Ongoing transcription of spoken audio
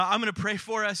I'm going to pray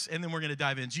for us, and then we're going to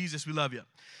dive in. Jesus, we love you,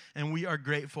 and we are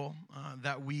grateful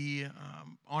that we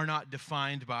are not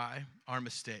defined by our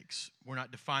mistakes. We're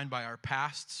not defined by our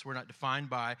pasts. We're not defined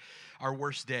by our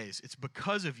worst days. It's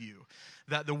because of you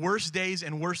that the worst days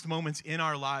and worst moments in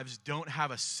our lives don't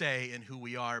have a say in who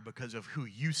we are because of who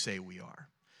you say we are.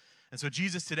 And so,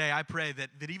 Jesus, today I pray that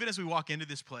even as we walk into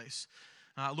this place,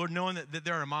 Lord, knowing that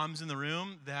there are moms in the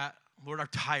room that, Lord, are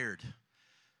tired,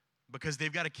 because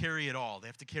they've got to carry it all. They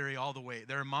have to carry all the weight.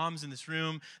 There are moms in this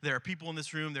room. There are people in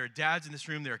this room. There are dads in this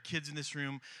room. There are kids in this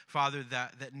room, Father,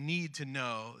 that need to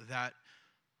know that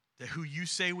who you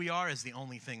say we are is the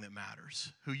only thing that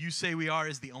matters. Who you say we are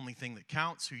is the only thing that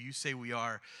counts. Who you say we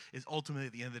are is ultimately,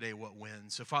 at the end of the day, what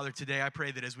wins. So, Father, today I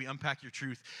pray that as we unpack your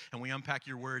truth and we unpack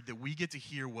your word, that we get to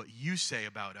hear what you say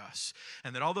about us,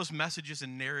 and that all those messages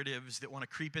and narratives that want to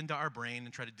creep into our brain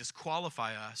and try to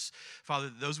disqualify us, Father,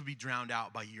 that those would be drowned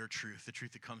out by your truth, the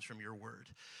truth that comes from your word.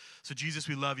 So, Jesus,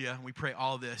 we love you, and we pray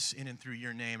all this in and through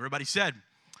your name. Everybody said,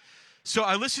 so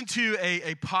I listened to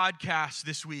a podcast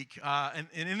this week, and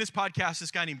in this podcast,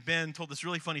 this guy named Ben told this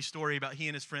really funny story about he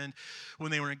and his friend when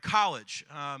they were in college.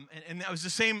 And that was the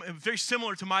same, very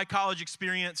similar to my college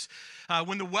experience.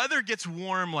 When the weather gets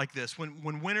warm like this,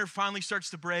 when winter finally starts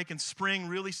to break and spring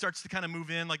really starts to kind of move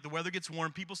in, like the weather gets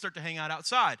warm, people start to hang out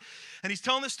outside. And he's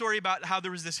telling this story about how there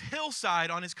was this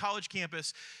hillside on his college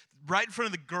campus right in front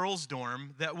of the girls'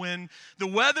 dorm, that when the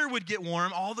weather would get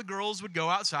warm, all the girls would go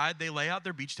outside, they lay out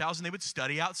their beach towels, and they would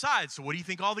study outside. So what do you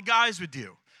think all the guys would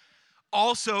do?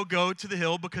 Also go to the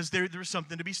hill, because there was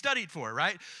something to be studied for,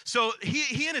 right? So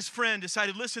he and his friend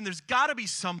decided, listen, there's got to be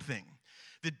something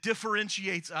that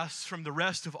differentiates us from the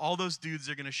rest of all those dudes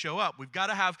that are going to show up. We've got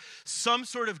to have some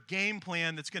sort of game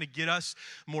plan that's going to get us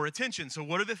more attention. So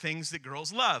what are the things that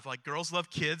girls love? Like, girls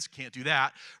love kids. Can't do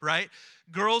that, right?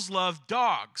 Girls love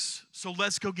dogs. So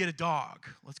let's go get a dog.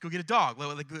 Let's go get a dog.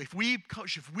 Like, if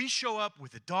we show up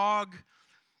with a dog,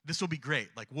 this will be great.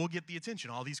 Like, we'll get the attention.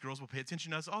 All these girls will pay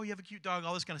attention to us. Oh, you have a cute dog,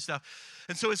 all this kind of stuff.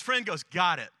 And so his friend goes,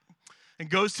 got it. And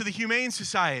goes to the Humane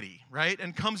Society, right?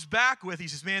 And comes back with, he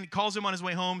says, man, calls him on his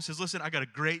way home, says, listen, I got a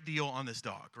great deal on this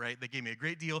dog, right? They gave me a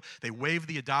great deal. They waived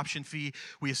the adoption fee.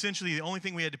 The only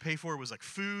thing we had to pay for was like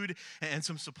food and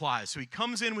some supplies. So he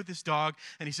comes in with this dog,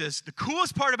 and he says, the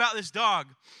coolest part about this dog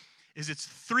is it's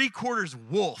 3/4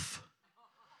 wolf.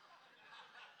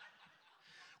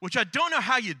 Which I don't know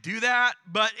how you do that,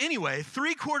 but anyway,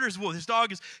 3/4 wolf. This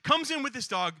dog comes in with this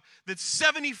dog that's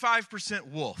 75%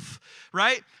 wolf,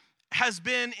 right? Has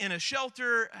been in a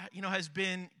shelter, has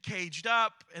been caged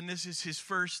up, and this is his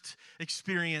first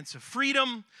experience of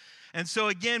freedom. And so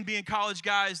again, being college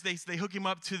guys, they hook him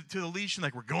up to the leash, and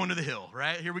like, we're going to the hill,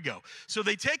 right? Here we go. So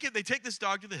they take this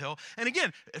dog to the hill, and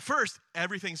again, at first,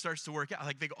 everything starts to work out.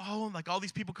 Like, they go, oh, like all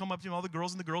these people come up to him, all the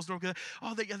girls in the girls' dorm go,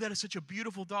 oh, that is such a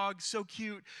beautiful dog, so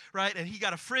cute, right? And he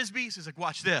got a Frisbee, so he's like,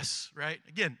 watch this, right?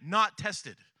 Again, not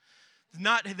tested.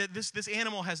 This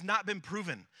animal has not been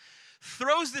proven.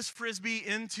 Throws this Frisbee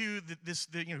into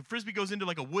Frisbee goes into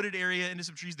like a wooded area, into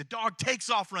some trees. The dog takes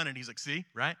off running. He's like, see,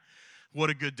 right? What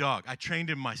a good dog. I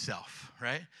trained him myself,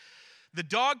 right? The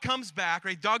dog comes back,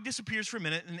 right? Dog disappears for a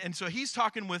minute. And so he's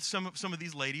talking with some of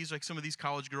these ladies, like some of these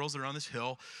college girls that are on this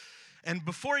hill. And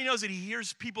before he knows it, he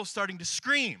hears people starting to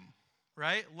scream,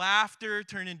 right? Laughter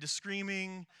turned into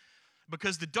screaming,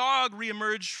 because the dog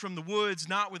reemerged from the woods,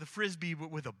 not with a Frisbee,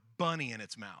 but with a bunny in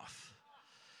its mouth.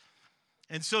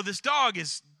 And so this dog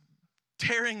is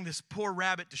tearing this poor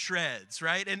rabbit to shreds,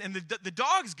 right? And the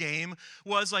dog's game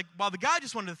was like, while the guy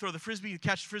just wanted to throw the Frisbee,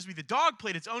 catch the Frisbee, the dog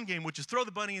played its own game, which is throw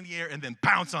the bunny in the air and then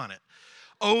bounce on it.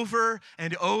 Over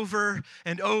and over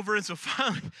and over. And so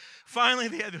finally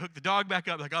they had to hook the dog back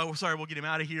up. Like, oh, sorry, we'll get him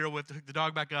out of here. We'll have to hook the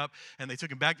dog back up. And they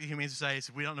took him back to the Humane Society.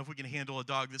 Said, we don't know if we can handle a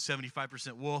dog that's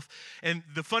 75% wolf. And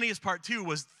the funniest part, too,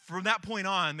 was from that point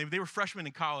on, they were freshmen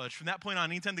in college. From that point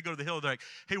on, anytime they go to the hill, they're like,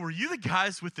 hey, were you the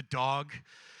guys with the dog?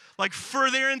 Like,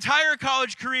 for their entire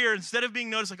college career, instead of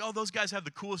being noticed, like, oh, those guys have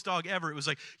the coolest dog ever, it was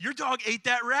like, your dog ate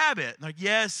that rabbit. Like,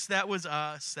 yes, that was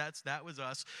us. That was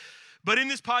us. But in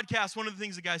this podcast, one of the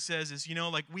things the guy says is,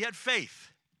 like, we had faith.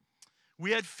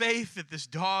 We had faith that this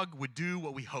dog would do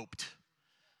what we hoped.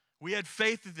 We had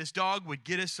faith that this dog would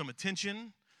get us some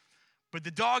attention. But the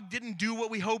dog didn't do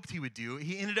what we hoped he would do.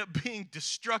 He ended up being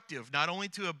destructive, not only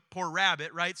to a poor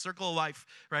rabbit, right? Circle of life,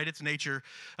 right? It's nature.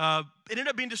 It ended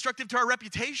up being destructive to our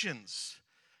reputations.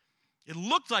 It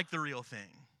looked like the real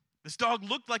thing. This dog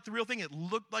looked like the real thing. It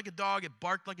looked like a dog. It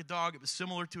barked like a dog. It was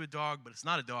similar to a dog, but it's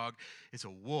not a dog. It's a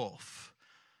wolf.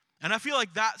 And I feel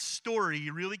like that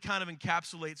story really kind of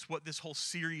encapsulates what this whole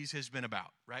series has been about,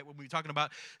 right? When we're talking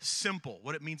about simple,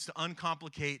 what it means to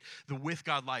uncomplicate the with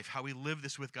God life, how we live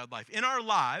this with God life. In our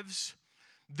lives,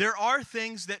 there are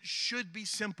things that should be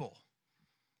simple.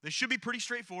 They should be pretty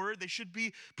straightforward. They should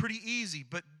be pretty easy,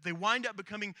 but they wind up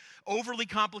becoming overly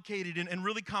complicated and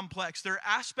really complex. There are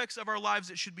aspects of our lives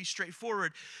that should be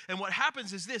straightforward. And what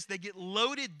happens is this: they get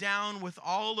loaded down with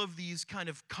all of these kind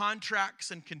of contracts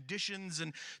and conditions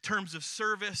and terms of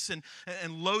service and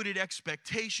loaded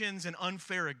expectations and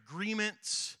unfair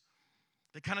agreements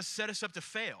that kind of set us up to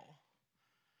fail.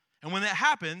 And when that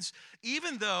happens,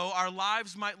 even though our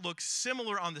lives might look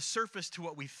similar on the surface to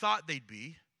what we thought they'd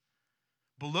be,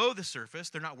 below the surface,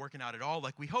 they're not working out at all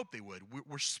like we hoped they would.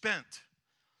 We're spent.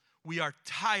 We are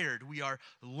tired. We are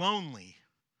lonely.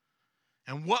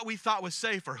 And what we thought was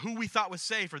safe, or who we thought was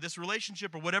safe, or this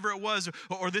relationship, or whatever it was,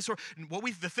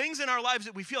 the things in our lives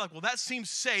that we feel like, well, that seems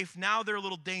safe, now they're a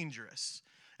little dangerous,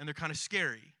 and they're kind of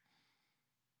scary.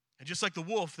 And just like the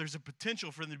wolf, there's a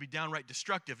potential for them to be downright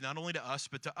destructive, not only to us,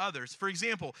 but to others. For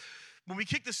example, when we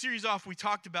kicked the series off, we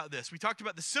talked about this. We talked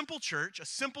about the simple church. A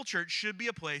simple church should be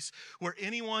a place where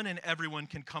anyone and everyone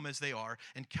can come as they are,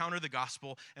 encounter the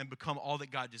gospel, and become all that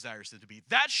God desires them to be.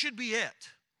 That should be it.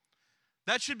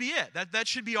 That should be it. That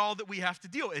should be all that we have to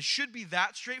deal with. It should be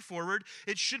that straightforward.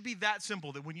 It should be that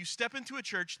simple, that when you step into a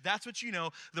church, that's what you know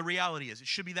the reality is. It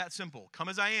should be that simple. Come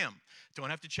as I am.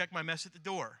 Don't have to check my mess at the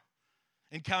door.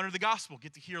 Encounter the gospel,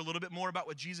 get to hear a little bit more about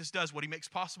what Jesus does, what he makes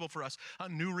possible for us, a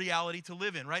new reality to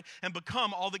live in, right? And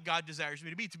become all that God desires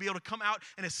me to be able to come out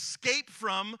and escape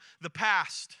from the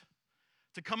past,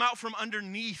 to come out from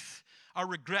underneath our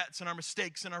regrets and our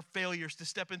mistakes and our failures, to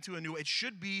step into a new way. It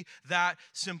should be that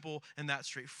simple and that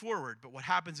straightforward. But what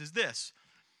happens is this: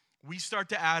 we start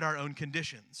to add our own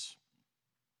conditions.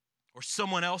 Or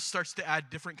someone else starts to add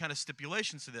different kind of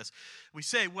stipulations to this. We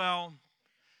say, well,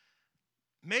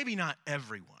 maybe not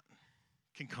everyone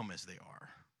can come as they are.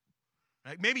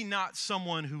 Right? Maybe not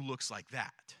someone who looks like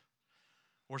that,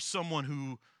 or someone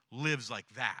who lives like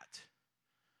that,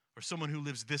 or someone who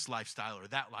lives this lifestyle or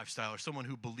that lifestyle, or someone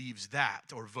who believes that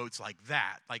or votes like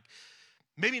that. Like,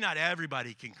 maybe not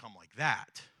everybody can come like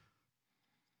that.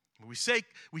 We say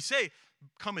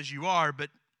come as you are,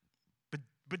 but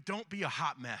don't be a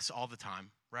hot mess all the time,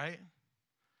 right?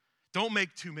 Don't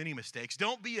make too many mistakes.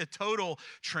 Don't be a total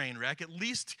train wreck. At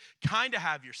least kind of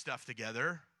have your stuff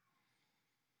together.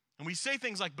 And we say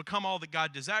things like, become all that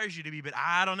God desires you to be, but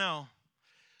I don't know.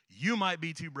 You might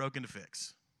be too broken to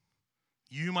fix.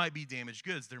 You might be damaged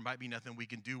goods. There might be nothing we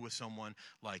can do with someone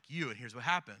like you. And here's what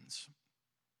happens.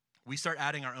 We start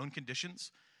adding our own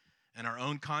conditions and our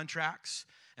own contracts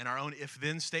and our own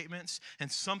if-then statements, and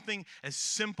something as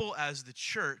simple as the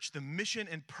church, the mission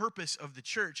and purpose of the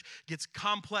church, gets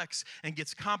complex and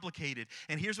gets complicated.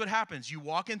 And here's what happens. You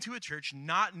walk into a church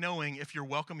not knowing if you're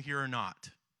welcome here or not.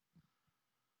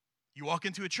 You walk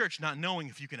into a church not knowing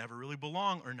if you can ever really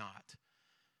belong or not.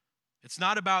 It's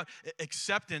not about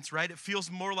acceptance, right? It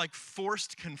feels more like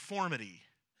forced conformity.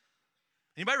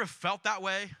 Anybody ever felt that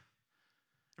way?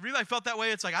 If anybody felt that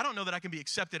way, it's like, I don't know that I can be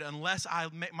accepted unless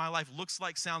my life looks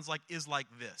like, sounds like, is like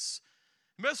this.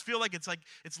 You must feel like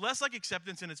it's less like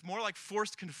acceptance and it's more like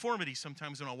forced conformity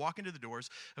sometimes when I walk into the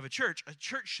doors of a church. A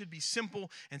church should be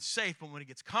simple and safe, but when it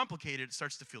gets complicated, it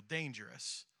starts to feel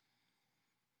dangerous.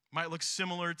 It might look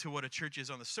similar to what a church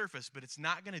is on the surface, but it's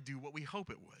not going to do what we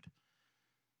hope it would.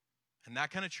 And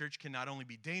that kind of church can not only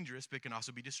be dangerous, but it can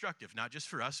also be destructive, not just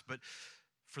for us, but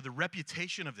for the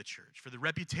reputation of the church, for the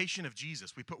reputation of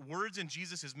Jesus. We put words in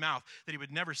Jesus' mouth that he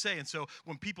would never say, and so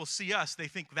when people see us, they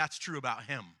think that's true about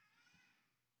him.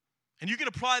 And you can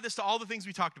apply this to all the things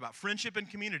we talked about, friendship and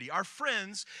community. Our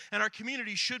friends and our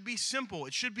community should be simple.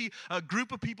 It should be a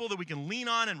group of people that we can lean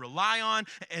on and rely on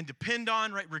and depend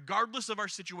on, right, regardless of our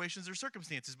situations or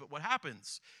circumstances. But what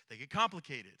happens? They get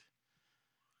complicated.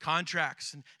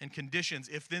 Contracts and conditions,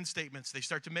 if-then statements, they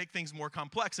start to make things more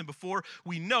complex. And before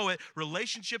we know it,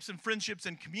 relationships and friendships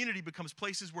and community becomes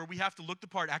places where we have to look the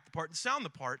part, act the part, and sound the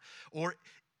part. Or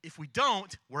if we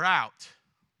don't, we're out.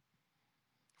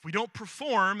 If we don't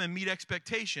perform and meet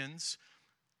expectations,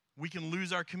 we can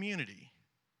lose our community.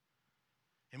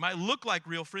 It might look like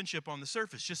real friendship on the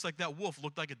surface, just like that wolf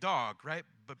looked like a dog, right?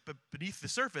 But beneath the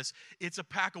surface, it's a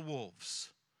pack of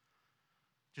wolves.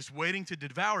 Just waiting to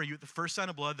devour you at the first sign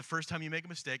of blood, the first time you make a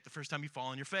mistake, the first time you fall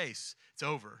on your face. It's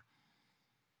over.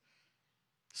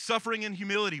 Suffering and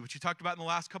humility, which you talked about in the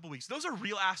last couple weeks, those are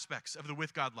real aspects of the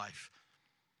with God life.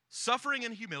 Suffering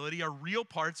and humility are real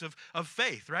parts of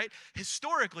faith, right?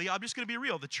 Historically, I'm just going to be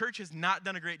real. The church has not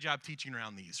done a great job teaching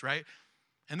around these, right?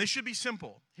 And they should be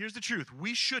simple. Here's the truth.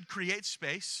 We should create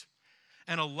space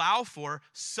and allow for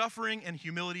suffering and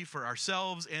humility for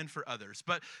ourselves and for others.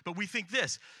 But we think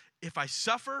this, if I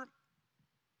suffer,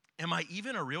 am I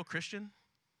even a real Christian?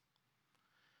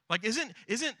 Like, isn't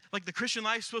like the Christian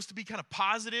life supposed to be kind of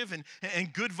positive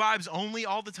and good vibes only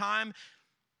all the time?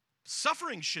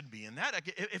 Suffering should be in that.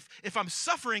 Like, if I'm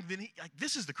suffering, then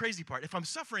this is the crazy part. If I'm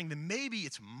suffering, then maybe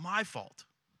it's my fault.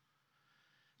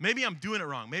 Maybe I'm doing it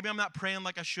wrong. Maybe I'm not praying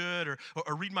like I should, or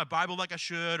reading my Bible like I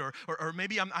should, or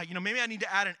maybe maybe I need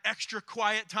to add an extra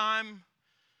quiet time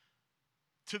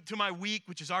to my week,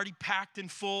 which is already packed and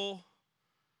full.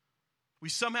 We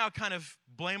somehow kind of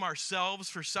blame ourselves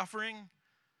for suffering.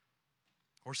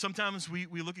 Or sometimes we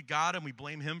look at God and we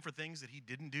blame him for things that he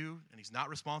didn't do and he's not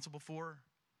responsible for.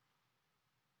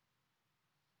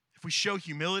 If we show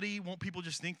humility, won't people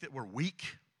just think that we're weak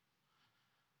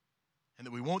and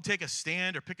that we won't take a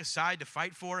stand or pick a side to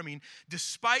fight for? I mean,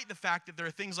 despite the fact that there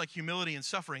are things like humility and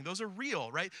suffering, those are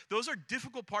real, right? Those are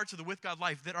difficult parts of the with God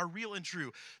life that are real and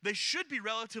true. They should be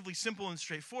relatively simple and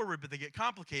straightforward, but they get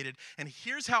complicated. And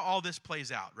here's how all this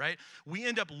plays out, right? We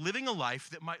end up living a life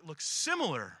that might look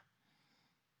similar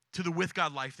to the with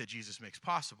God life that Jesus makes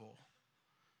possible.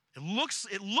 It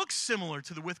looks similar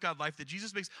to the with God life that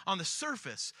Jesus makes on the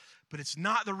surface, but it's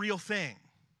not the real thing.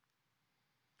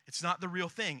 It's not the real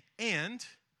thing. And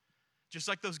just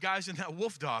like those guys in that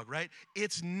wolf dog, right?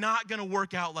 It's not going to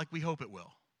work out like we hope it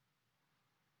will.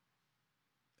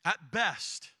 At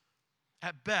best,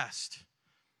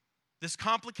 this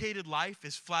complicated life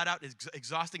is flat out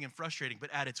exhausting and frustrating, but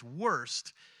at its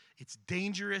worst, it's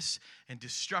dangerous and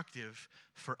destructive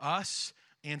for us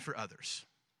and for others.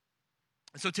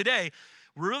 And so today,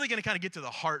 we're really going to kind of get to the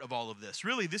heart of all of this.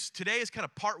 Really, today is kind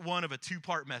of part one of a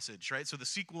two-part message, right? So the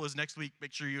sequel is next week.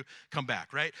 Make sure you come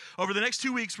back, right? Over the next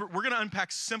 2 weeks, we're going to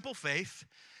unpack simple faith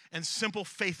and simple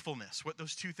faithfulness, what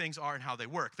those two things are and how they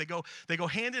work. They go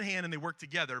hand in hand and they work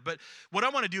together. But what I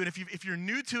want to do, and if you're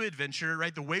new to Adventure,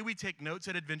 right, the way we take notes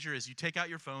at Adventure is you take out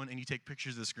your phone and you take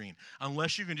pictures of the screen,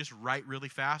 unless you can just write really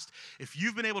fast. If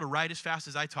you've been able to write as fast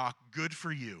as I talk, good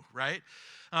for you, right?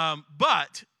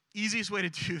 But easiest way to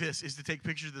do this is to take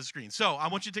pictures of the screen. So I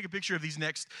want you to take a picture of these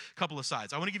next couple of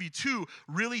slides. I want to give you two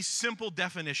really simple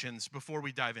definitions before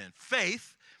we dive in.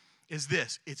 Faith is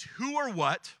this. It's who or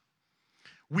what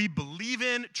we believe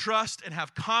in, trust, and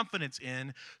have confidence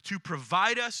in to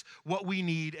provide us what we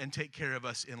need and take care of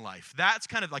us in life. That's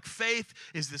kind of like faith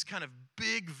is this kind of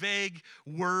big, vague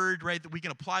word, right, that we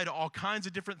can apply to all kinds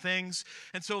of different things.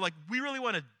 And so, like, we really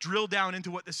want to drill down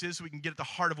into what this is so we can get at the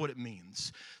heart of what it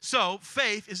means. So,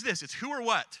 faith is this. It's who or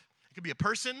what. It could be a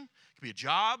person. It could be a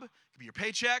job. It could be your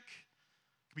paycheck.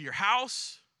 It could be your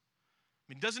house.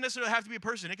 I mean, it doesn't necessarily have to be a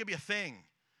person. It could be a thing.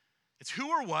 It's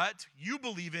who or what you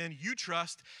believe in, you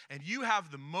trust, and you have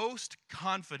the most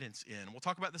confidence in. We'll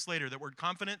talk about this later. That word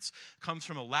confidence comes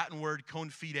from a Latin word,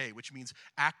 confide, which means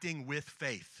acting with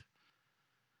faith.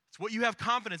 It's what you have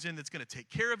confidence in that's going to take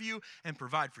care of you and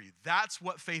provide for you. That's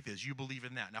what faith is. You believe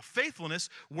in that. Now, faithfulness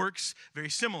works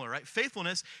very similar, right?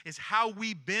 Faithfulness is how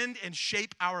we bend and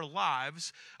shape our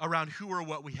lives around who or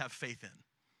what we have faith in.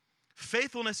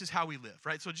 Faithfulness is how we live,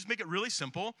 right? So just make it really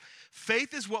simple.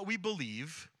 Faith is what we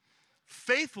believe.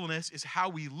 Faithfulness is how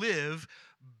we live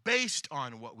based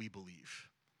on what we believe.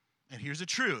 And here's the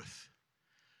truth.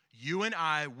 You and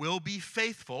I will be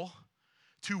faithful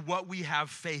to what we have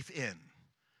faith in.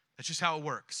 That's just how it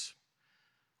works,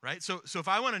 right? So if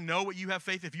I want to know what you have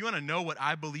faith, if you want to know what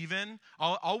I believe in,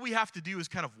 all we have to do is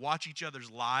kind of watch each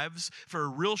other's lives for a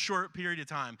real short period of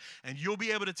time. And you'll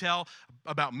be able to tell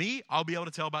about me, I'll be able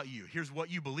to tell about you. Here's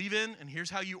what you believe in, and here's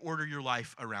how you order your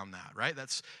life around that, right?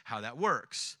 That's how that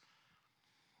works.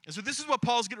 And so this is what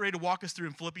Paul's getting ready to walk us through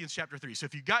in Philippians chapter 3. So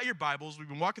if you've got your Bibles, we've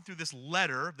been walking through this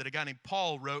letter that a guy named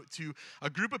Paul wrote to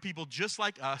a group of people just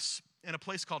like us in a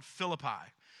place called Philippi.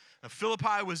 Now,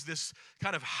 Philippi was this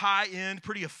kind of high-end,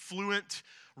 pretty affluent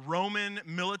Roman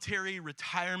military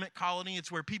retirement colony.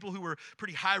 It's where people who were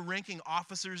pretty high-ranking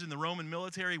officers in the Roman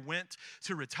military went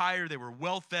to retire. They were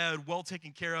well-fed, well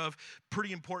taken care of,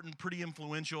 pretty important, pretty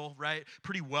influential, right?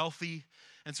 Pretty wealthy.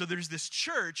 And so there's this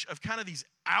church of kind of these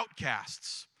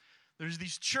outcasts. There's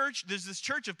this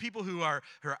church of people who are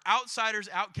outsiders,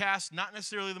 outcasts, not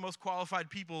necessarily the most qualified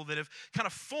people that have kind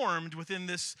of formed within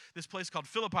this place called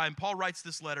Philippi. And Paul writes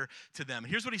this letter to them.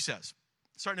 Here's what he says,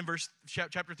 starting in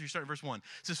chapter 3, starting in verse 1.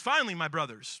 It says, "Finally, my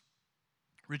brothers,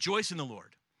 rejoice in the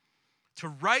Lord. To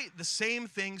write the same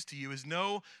things to you is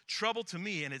no trouble to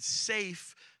me, and it's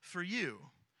safe for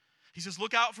you." He says,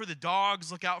 look out for the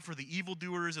dogs, look out for the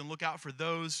evildoers, and look out for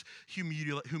those who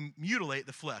mutilate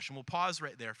the flesh. And we'll pause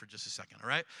right there for just a second, all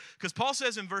right? Because Paul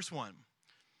says in verse 1,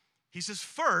 he says,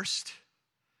 first,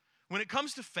 When it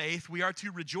comes to faith, we are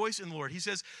to rejoice in the Lord. He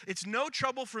says, it's no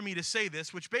trouble for me to say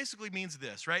this, which basically means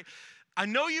this, right? I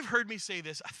know you've heard me say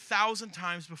this 1,000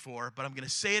 times before, but I'm going to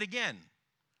say it again.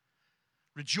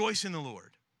 Rejoice in the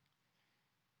Lord.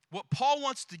 What Paul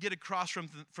wants to get across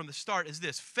from the start is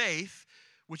this: faith,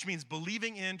 which means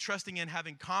believing in, trusting in,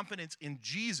 having confidence in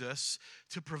Jesus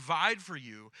to provide for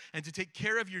you and to take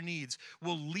care of your needs,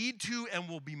 will lead to and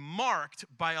will be marked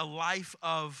by a life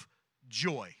of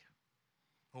joy.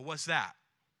 Well, what's that?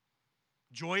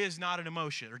 Joy is not an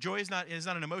emotion, or joy is not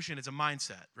an emotion, it's a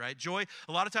mindset, right? Joy,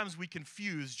 a lot of times we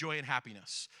confuse joy and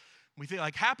happiness. We think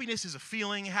like happiness is a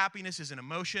feeling, happiness is an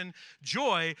emotion.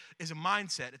 Joy is a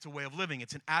mindset, it's a way of living,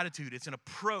 it's an attitude, it's an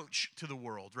approach to the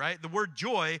world, right? The word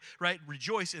joy, right,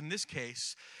 rejoice in this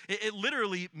case, it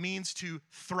literally means to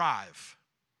thrive.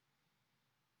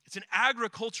 It's an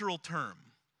agricultural term,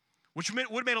 which would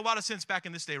have made a lot of sense back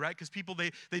in this day, right? Because people,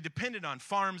 they depended on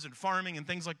farms and farming and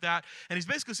things like that. And he's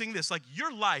basically saying this, like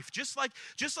your life, just like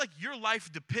your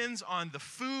life depends on the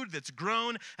food that's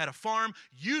grown at a farm,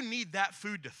 you need that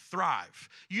food to thrive.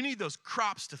 You need those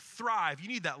crops to thrive. You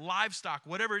need that livestock,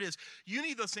 whatever it is. You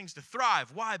need those things to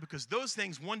thrive. Why? Because those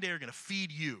things one day are going to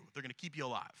feed you. They're going to keep you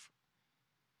alive.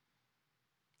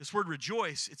 This word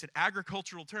rejoice, it's an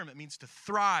agricultural term. It means to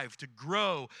thrive, to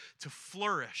grow, to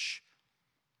flourish.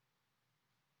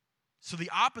 So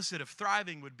the opposite of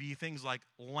thriving would be things like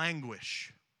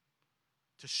languish,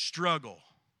 to struggle,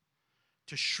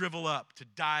 to shrivel up, to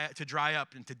dry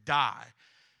up, and to die.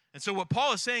 And so what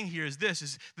Paul is saying here is this,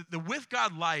 is that the with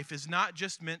God life is not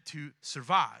just meant to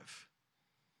survive.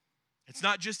 It's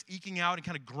not just eking out and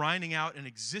kind of grinding out an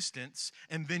existence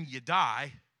and then you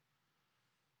die.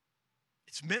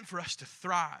 It's meant for us to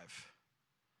thrive.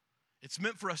 It's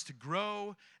meant for us to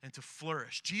grow and to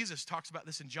flourish. Jesus talks about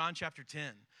this in John chapter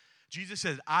 10. Jesus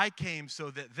says, I came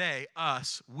so that they,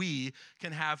 us, we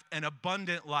can have an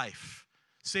abundant life.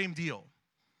 Same deal.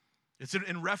 It's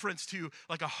in reference to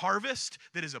like a harvest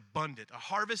that is abundant, a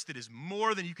harvest that is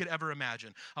more than you could ever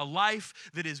imagine, a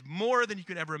life that is more than you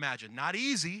could ever imagine. Not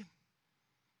easy,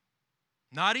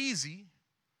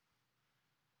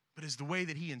 but is the way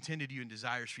that he intended you and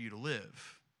desires for you to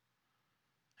live.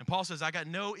 And Paul says, I got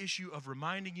no issue of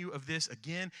reminding you of this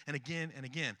again and again and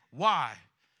again. Why?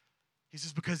 He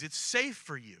says, because it's safe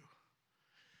for you.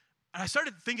 And I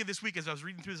started thinking this week as I was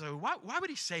reading through this, why would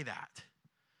he say that?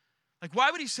 Like,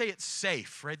 why would he say it's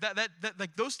safe, right? That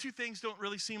like those two things don't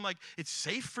really seem like it's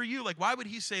safe for you. Like, why would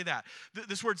he say that?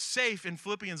 This word safe in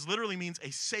Philippians literally means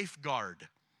a safeguard,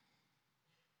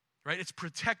 right? It's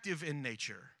protective in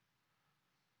nature.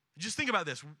 Just think about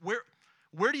this.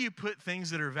 Where do you put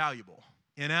things that are valuable?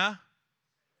 In a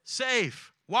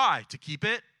safe. Why? To keep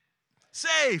it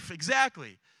safe,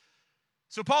 exactly.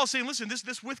 So Paul's saying, listen,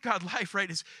 this with God life,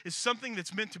 right, is something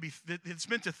that's meant to be, it's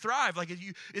meant to thrive. Like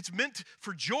it's meant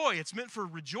for joy. It's meant for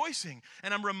rejoicing.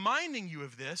 And I'm reminding you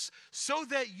of this so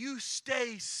that you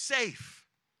stay safe.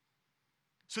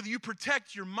 So that you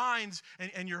protect your minds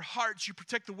and your hearts. You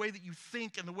protect the way that you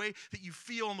think and the way that you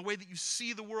feel and the way that you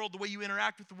see the world, the way you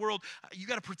interact with the world. You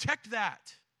got to protect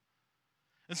that.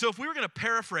 And so if we were going to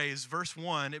paraphrase verse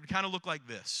 1, it would kind of look like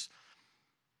this.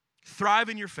 Thrive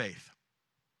in your faith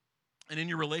and in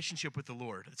your relationship with the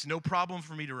Lord. It's no problem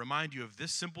for me to remind you of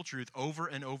this simple truth over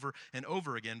and over and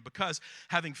over again, because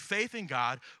having faith in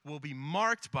God will be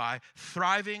marked by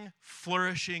thriving,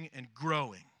 flourishing, and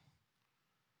growing.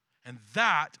 And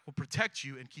that will protect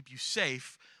you and keep you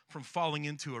safe from falling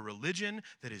into a religion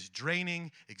that is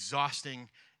draining, exhausting,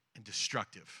 and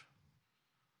destructive.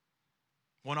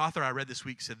 One author I read this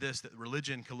week said this, that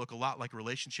religion can look a lot like a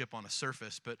relationship on a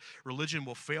surface, but religion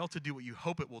will fail to do what you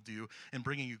hope it will do in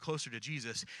bringing you closer to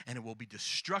Jesus, and it will be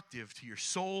destructive to your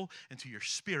soul and to your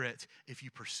spirit if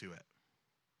you pursue it.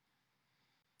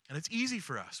 And it's easy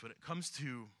for us when it comes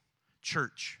to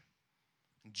church,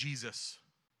 Jesus,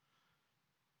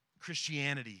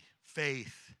 Christianity,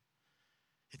 faith.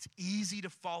 It's easy to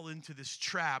fall into this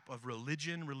trap of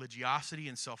religion, religiosity,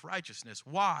 and self-righteousness.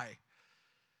 Why?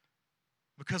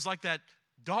 Because like that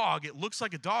dog, it looks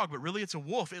like a dog, but really it's a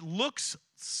wolf. It looks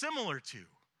similar to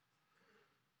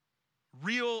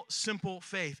real, simple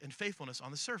faith and faithfulness on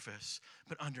the surface.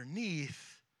 But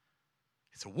underneath,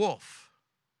 it's a wolf.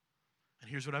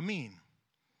 And here's what I mean.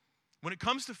 When it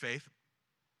comes to faith,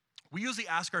 we usually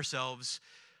ask ourselves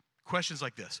questions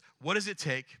like this. What does it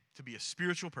take to be a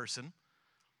spiritual person?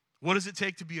 What does it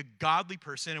take to be a godly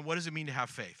person? And what does it mean to have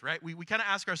faith, right? We kind of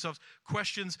ask ourselves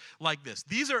questions like this.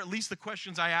 These are at least the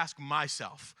questions I ask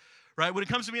myself, right? When it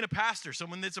comes to being a pastor,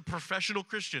 someone that's a professional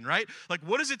Christian, right? Like,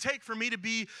 what does it take for me to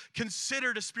be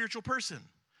considered a spiritual person?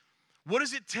 What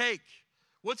does it take?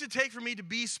 What's it take for me to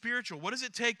be spiritual? What does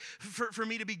it take for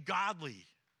me to be godly?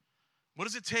 What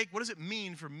does it take? What does it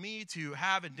mean for me to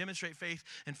have and demonstrate faith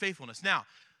and faithfulness? Now,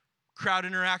 crowd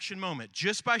interaction moment.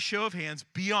 Just by show of hands,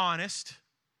 be honest.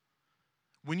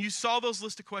 When you saw those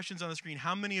list of questions on the screen,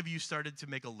 how many of you started to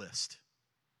make a list?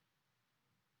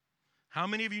 How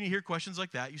many of you hear questions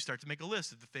like that? You start to make a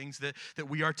list of the things that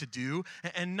we are to do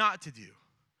and not to do.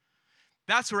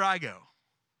 That's where I go.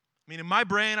 I mean, in my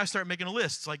brain, I start making a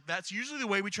list. Like, that's usually the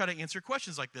way we try to answer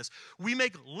questions like this. We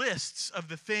make lists of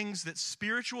the things that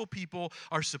spiritual people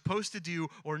are supposed to do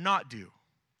or not do.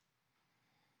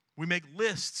 We make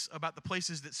lists about the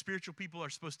places that spiritual people are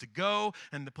supposed to go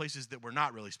and the places that we're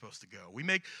not really supposed to go. We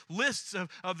make lists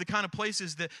of the kind of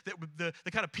places the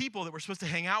kind of people that we're supposed to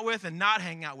hang out with and not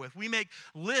hang out with. We make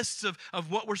lists of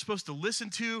what we're supposed to listen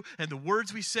to and the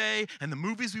words we say and the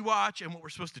movies we watch and what we're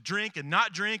supposed to drink and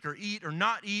not drink or eat or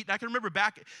not eat. I can remember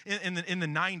back in the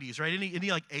 90s, right?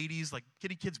 Any like 80s, like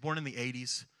any kids born in the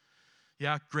 80s?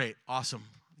 Yeah, great, awesome.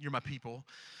 You're my people.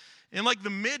 In like the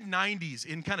mid-90s,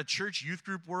 in kind of church youth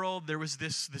group world, there was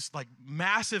this like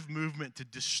massive movement to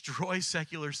destroy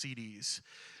secular CDs.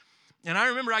 And I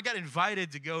remember I got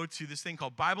invited to go to this thing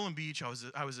called Bible and Beach. I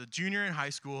was a junior in high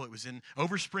school. It was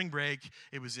over spring break.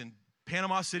 It was in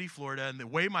Panama City, Florida. And the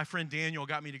way my friend Daniel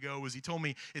got me to go was he told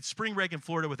me, it's spring break in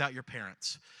Florida without your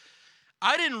parents.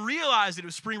 I didn't realize that it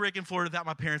was spring break in Florida without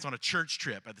my parents on a church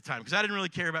trip at the time because I didn't really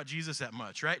care about Jesus that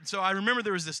much, right? And so I remember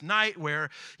there was this night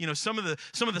where, some of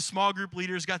the small group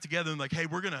leaders got together and like, hey,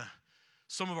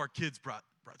 some of our kids brought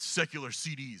secular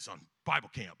CDs on Bible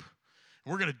camp.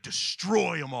 And we're going to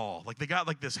destroy them all. Like they got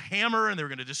like this hammer and they were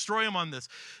going to destroy them on this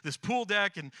pool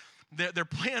deck. And their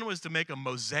plan was to make a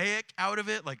mosaic out of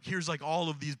it. Like here's like all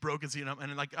of these broken CDs.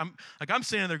 And I'm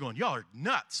standing there going, y'all are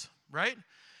nuts, right?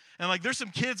 And like there's some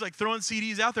kids like throwing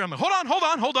CDs out there. I'm like, hold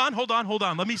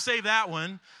on. Let me save that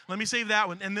one.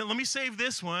 And then let me save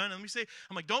this one. And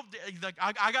I'm like,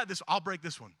 I got this. I'll break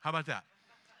this one. How about that?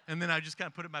 And then I just kind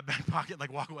of put it in my back pocket,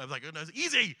 like walk away. I was like, oh, no, it's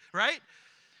easy, right?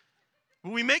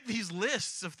 But we make these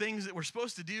lists of things that we're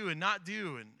supposed to do and not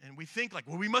do. And we think like,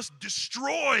 well, we must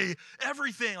destroy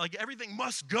everything. Like everything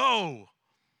must go.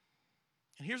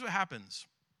 And here's what happens.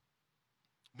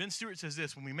 Ben Stewart says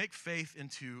this, when we make faith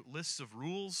into lists of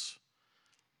rules,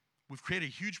 we've created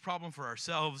a huge problem for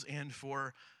ourselves and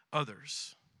for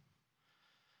others.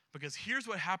 Because here's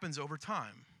what happens over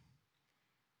time.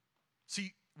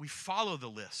 See, we follow the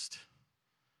list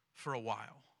for a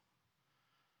while.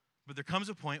 But there comes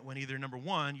a point when either, number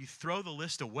one, you throw the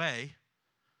list away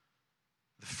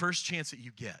the first chance that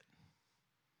you get.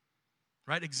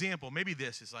 Right? Example, maybe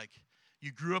this is like,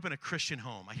 you grew up in a Christian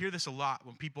home. I hear this a lot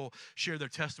when people share their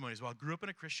testimonies. Well, I grew up in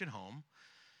a Christian home.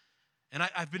 And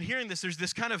I've been hearing this. There's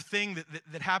this kind of thing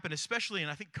that happened, especially,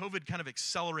 and I think COVID kind of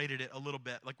accelerated it a little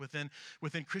bit, like within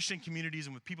Christian communities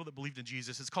and with people that believed in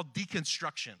Jesus. It's called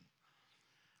deconstruction.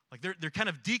 Like they're kind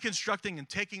of deconstructing and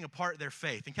taking apart their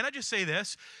faith. And can I just say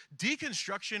this?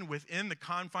 Deconstruction within the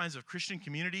confines of Christian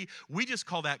community, we just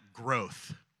call that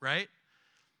growth, right?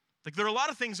 Like there are a lot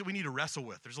of things that we need to wrestle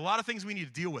with. There's a lot of things we need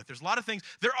to deal with.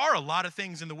 There are a lot of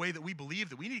things in the way that we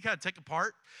believe that we need to kind of take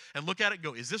apart and look at it and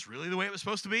go, is this really the way it was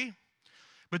supposed to be?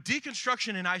 But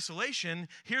deconstruction in isolation,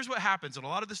 here's what happens. And a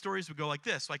lot of the stories would go like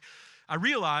this. Like I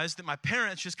realized that my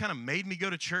parents just kind of made me go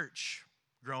to church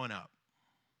growing up.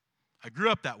 I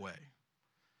grew up that way.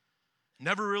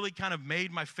 Never really kind of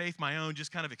made my faith my own,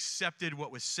 just kind of accepted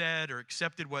what was said or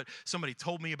accepted what somebody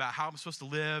told me about how I'm supposed to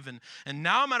live. And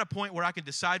now I'm at a point where I can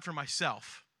decide for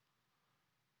myself.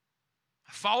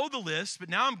 I followed the list, but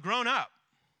now I'm grown up.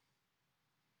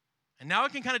 And now I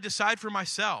can kind of decide for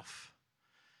myself.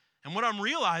 And what I'm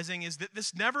realizing is that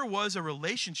this never was a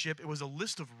relationship. It was a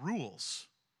list of rules.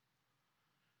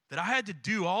 That I had to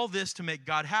do all this to make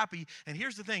God happy. And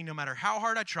here's the thing, no matter how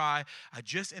hard I try, I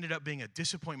just ended up being a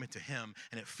disappointment to him.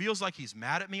 And it feels like he's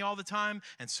mad at me all the time.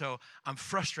 And so I'm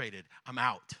frustrated. I'm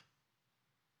out.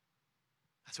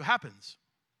 That's what happens.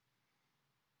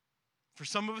 For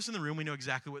some of us in the room, we know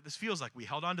exactly what this feels like. We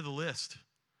held on to the list.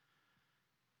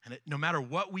 And no matter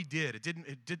what we did,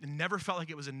 it never felt like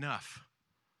it was enough.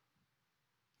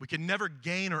 We could never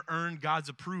gain or earn God's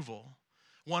approval.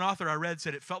 One author I read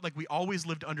said it felt like we always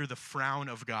lived under the frown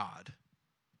of God.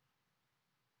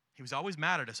 He was always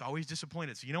mad at us, always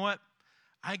disappointed. So you know what?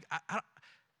 I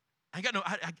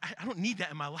don't need that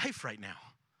in my life right now.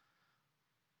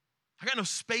 I got no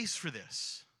space for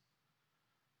this.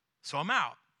 So I'm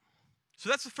out. So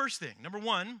that's the first thing. Number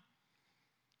one,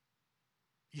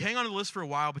 you hang on to the list for a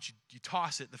while, but you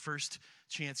toss it the first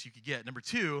chance you could get. Number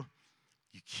two,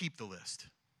 you keep the list,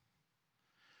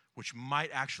 which might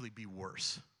actually be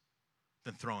worse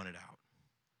than throwing it out.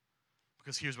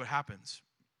 Because here's what happens.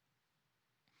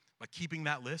 By keeping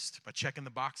that list, by checking the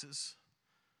boxes,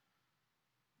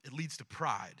 it leads to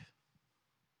pride.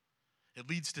 It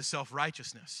leads to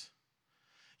self-righteousness.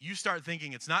 You start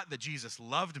thinking it's not that Jesus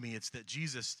loved me, it's that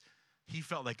Jesus, he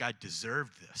felt like I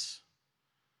deserved this.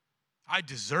 I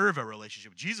deserve a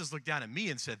relationship. Jesus looked down at me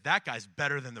and said, that guy's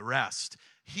better than the rest.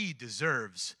 He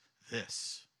deserves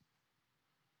this.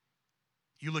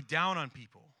 You look down on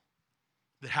people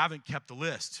that haven't kept the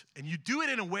list, and you do it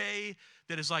in a way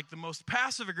that is like the most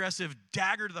passive-aggressive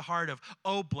dagger to the heart of,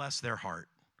 oh, bless their heart.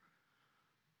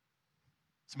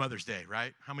 It's Mother's Day,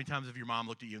 right? How many times have your mom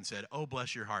looked at you and said, oh,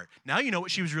 bless your heart? Now you know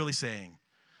what she was really saying.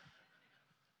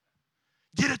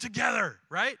 Get it together,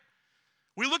 right?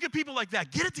 We look at people like that.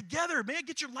 Get it together, man.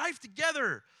 Get your life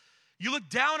together. You look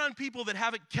down on people that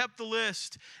haven't kept the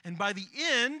list. And by the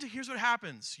end, here's what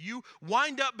happens. You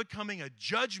wind up becoming a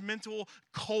judgmental,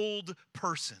 cold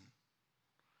person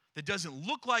that doesn't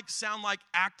look like, sound like,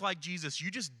 act like Jesus.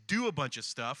 You just do a bunch of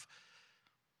stuff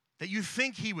that you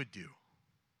think he would do.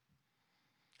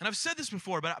 And I've said this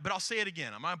before, but I'll say it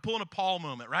again. I'm pulling a Paul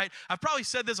moment, right? I've probably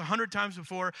said this 100 times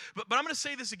before, but I'm going to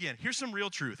say this again. Here's some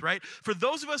real truth, right? For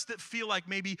those of us that feel like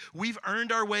maybe we've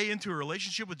earned our way into a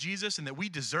relationship with Jesus and that we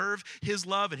deserve his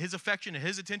love and his affection and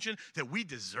his attention, that we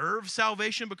deserve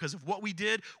salvation because of what we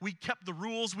did, we kept the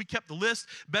rules, we kept the list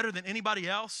better than anybody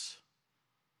else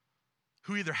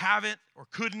who either haven't or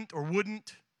couldn't or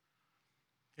wouldn't.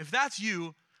 If that's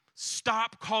you,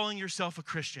 stop calling yourself a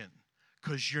Christian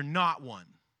because you're not one.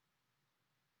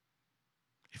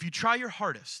 If you try your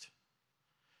hardest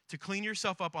to clean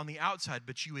yourself up on the outside,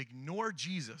 but you ignore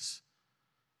Jesus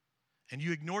and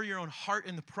you ignore your own heart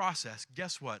in the process,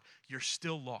 guess what? You're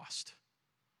still lost.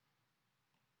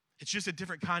 It's just a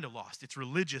different kind of lost. It's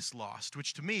religious lost,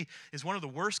 which to me is one of the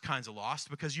worst kinds of lost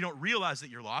because you don't realize that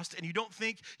you're lost and you don't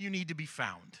think you need to be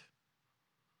found.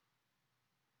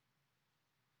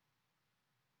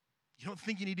 You don't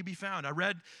think you need to be found. I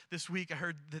read this week, I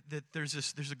heard that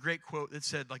there's a great quote that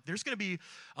said, like, there's going to be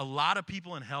a lot of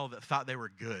people in hell that thought they were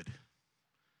good,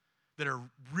 that are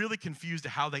really confused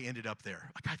at how they ended up there.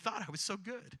 Like, I thought I was so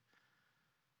good. And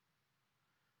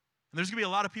there's going to be a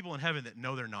lot of people in heaven that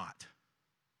know they're not.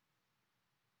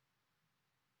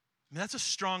 I mean, that's a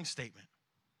strong statement.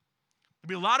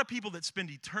 There'll be a lot of people that spend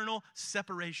eternal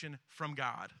separation from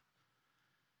God.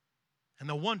 And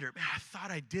they'll wonder, man, I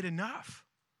thought I did enough.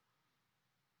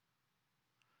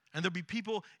 And there'll be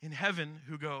people in heaven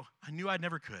who go, I knew I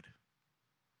never could.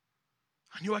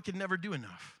 I knew I could never do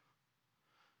enough.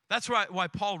 That's why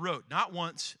Paul wrote, not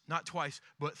once, not twice,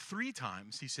 but 3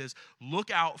 times, he says,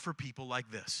 look out for people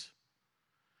like this.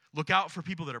 Look out for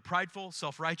people that are prideful,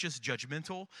 self-righteous,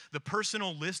 judgmental, the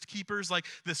personal list keepers, like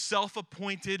the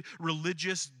self-appointed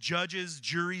religious judges,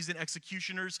 juries, and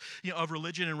executioners, of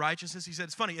religion and righteousness. He said,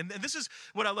 it's funny, and this is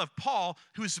what I love. Paul,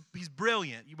 he's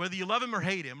brilliant. Whether you love him or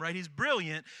hate him, right? He's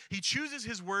brilliant. He chooses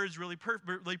his words really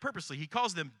purposely. He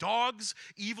calls them dogs,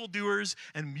 evildoers,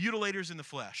 and mutilators in the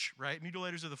flesh, right?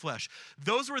 Mutilators of the flesh.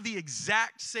 Those were the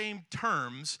exact same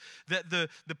terms that the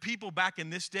people back in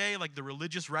this day, like the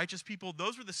religious, righteous people,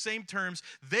 those were the same terms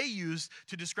they used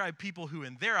to describe people who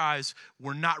in their eyes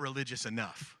were not religious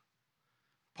enough.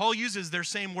 Paul uses their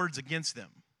same words against them.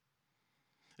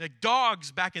 Like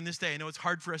dogs back in this day, I know it's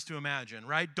hard for us to imagine,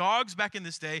 right? Dogs back in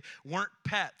this day weren't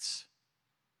pets.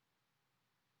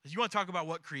 You want to talk about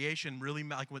what creation really,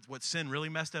 like what sin really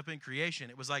messed up in creation.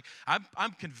 It was like,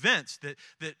 I'm convinced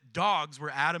that dogs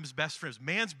were Adam's best friends,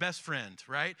 man's best friend,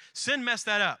 right? Sin messed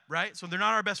that up, right? So they're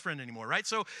not our best friend anymore, right?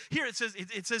 So here it says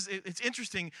it's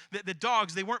interesting that the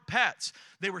dogs, they weren't pets.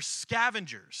 They were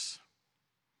scavengers.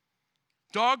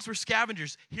 Dogs were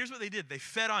scavengers. Here's what they did. They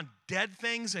fed on dead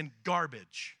things and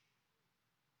garbage.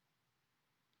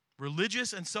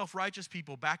 Religious and self-righteous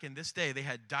people back in this day, they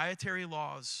had dietary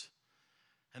laws.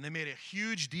 And they made a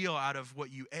huge deal out of what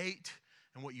you ate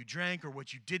and what you drank or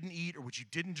what you didn't eat or what you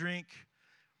didn't drink.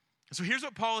 And so here's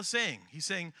what Paul is saying. He's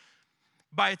saying,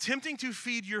 by attempting to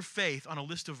feed your faith on a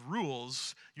list of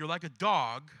rules, you're like a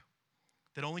dog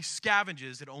that only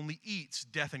scavenges, that only eats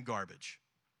death and garbage.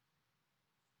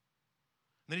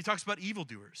 And then he talks about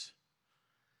evildoers.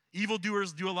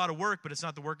 Evildoers do a lot of work, but it's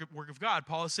not the work of God.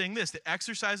 Paul is saying this, that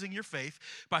exercising your faith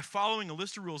by following a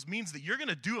list of rules means that you're going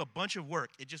to do a bunch of work.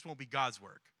 It just won't be God's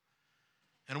work.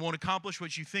 and it won't accomplish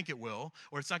what you think it will,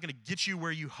 or it's not going to get you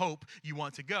where you hope you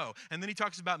want to go. And then he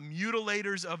talks about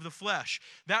mutilators of the flesh.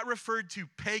 That referred to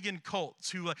pagan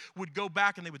cults who would go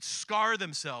back and they would scar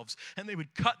themselves and they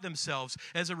would cut themselves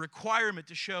as a requirement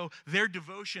to show their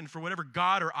devotion for whatever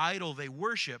god or idol they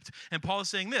worshiped. And Paul is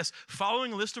saying this: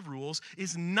 following a list of rules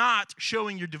is not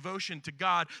showing your devotion to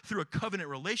God through a covenant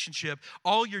relationship.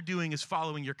 All you're doing is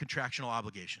following your contractual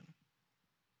obligation.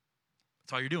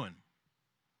 That's all you're doing.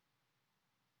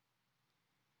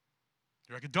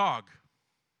 You're like a dog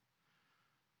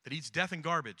that eats death and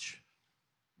garbage.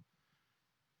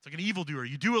 It's like an evildoer.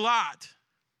 You do a lot,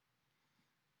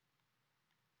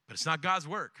 but it's not God's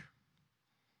work.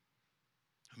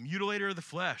 A mutilator of the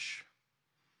flesh.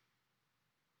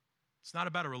 It's not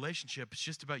about a relationship. It's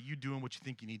just about you doing what you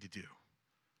think you need to do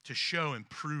to show and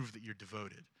prove that you're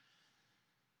devoted.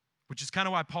 Which is kind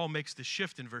of why Paul makes this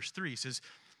shift in verse 3. He says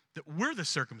that we're the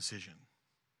circumcision.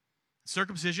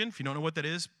 Circumcision, if you don't know what that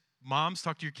is, moms,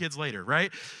 talk to your kids later,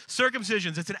 right?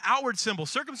 Circumcisions, it's an outward symbol.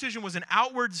 Circumcision was an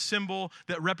outward symbol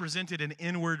that represented an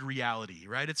inward reality,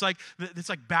 right? It's like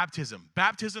baptism.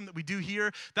 Baptism that we do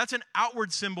here, that's an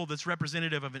outward symbol that's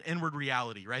representative of an inward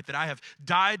reality, right? That I have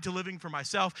died to living for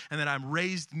myself and that I'm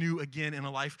raised new again in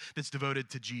a life that's devoted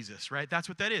to Jesus, right? That's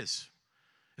what that is.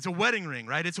 It's a wedding ring,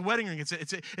 right? It's a wedding ring.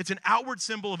 It's an outward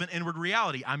symbol of an inward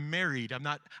reality. I'm married.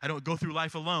 I don't go through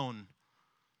life alone.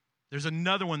 There's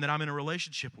another one that I'm in a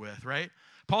relationship with, right?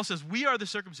 Paul says, we are the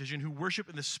circumcision who worship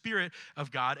in the Spirit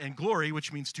of God and glory,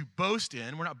 which means to boast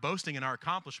in. We're not boasting in our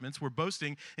accomplishments. We're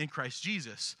boasting in Christ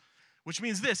Jesus, which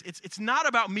means this. It's not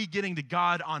about me getting to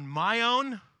God on my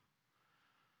own,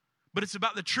 but it's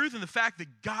about the truth and the fact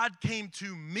that God came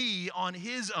to me on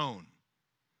his own.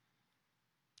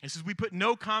 He says we put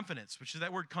no confidence, which is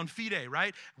that word confide,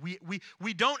 right?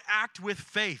 We don't act with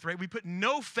faith, right? We put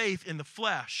no faith in the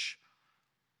flesh.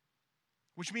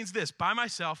 Which means this: by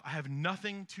myself, I have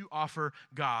nothing to offer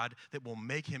God that will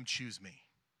make him choose me.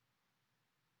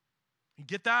 You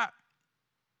get that?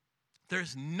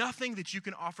 There's nothing that you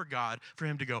can offer God for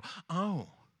him to go, oh,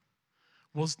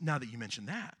 well, now that you mentioned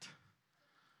that,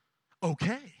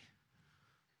 okay.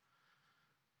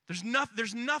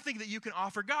 There's nothing that you can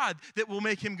offer God that will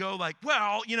make him go like,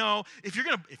 well, you know, if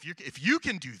you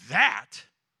can do that,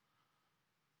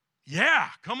 yeah,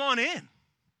 come on in.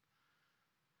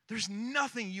 There's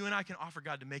nothing you and I can offer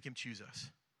God to make him choose us.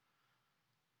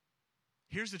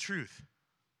 Here's the truth.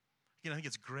 I think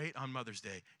it's great on Mother's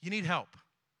Day. You need help.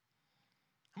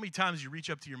 How many times you reach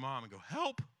up to your mom and go,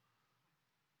 help?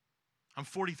 I'm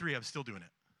 43, I'm still doing it.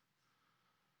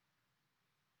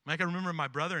 I can remember my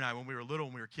brother and I, when we were little,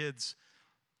 when we were kids,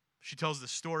 she tells the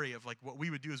story of like what we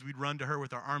would do is we'd run to her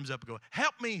with our arms up and go,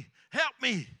 help me, help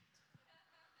me.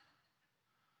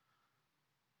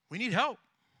 We need help.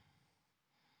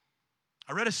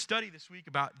 I read a study this week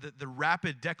about the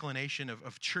rapid declination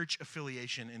of church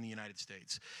affiliation in the United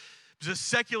States. It was a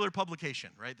secular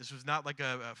publication, right? This was not like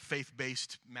a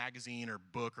faith-based magazine or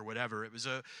book or whatever. It was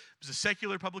a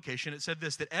secular publication. It said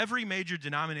this, that every major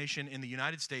denomination in the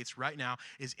United States right now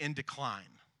is in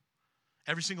decline.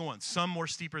 Every single one, some more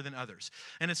steeper than others.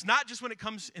 And it's not just when it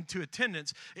comes into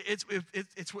attendance. It's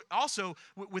also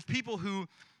with people who,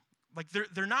 like,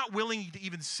 they're not willing to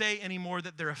even say anymore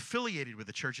that they're affiliated with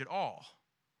the church at all.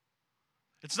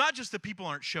 It's not just that people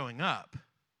aren't showing up.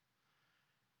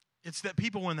 It's that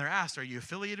people, when they're asked, are you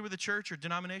affiliated with a church or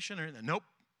denomination? Nope.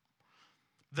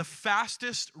 The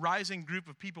fastest rising group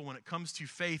of people when it comes to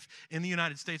faith in the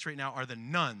United States right now are the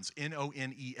nuns,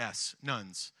 N-O-N-E-S,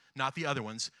 nuns, not the other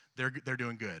ones. They're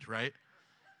doing good, right?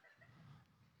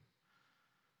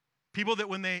 People that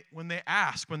when they're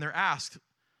asked,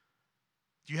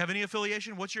 do you have any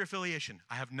affiliation? What's your affiliation?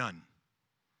 I have none.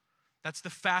 That's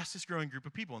the fastest growing group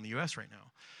of people in the U.S. right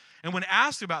now. And when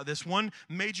asked about this, one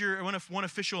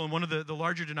official in one of the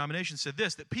larger denominations said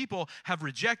this, that people have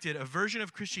rejected a version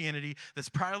of Christianity that's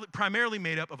primarily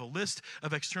made up of a list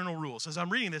of external rules. As I'm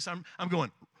reading this, I'm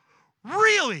going,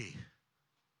 really?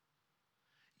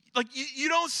 Like, you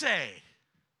don't say.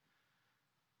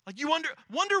 Like, you wonder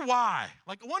why.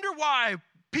 Like, wonder why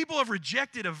people have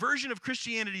rejected a version of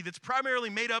Christianity that's primarily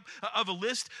made up of a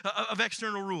list of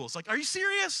external rules. Like, are you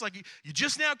serious? Like, you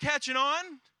just now catching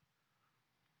on?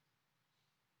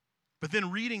 But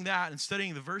then reading that and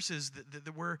studying the verses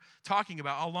that we're talking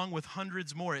about, along with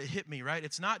hundreds more, it hit me, right?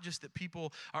 It's not just that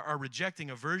people are rejecting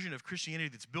a version of Christianity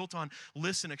that's built on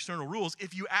lists and external rules.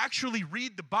 If you actually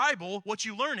read the Bible, what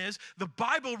you learn is the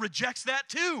Bible rejects that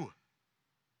too.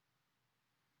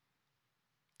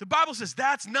 The Bible says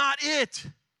that's not it.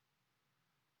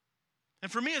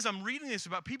 And for me, as I'm reading this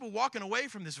about people walking away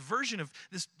from this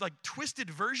like twisted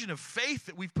version of faith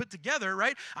that we've put together,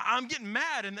 right? I'm getting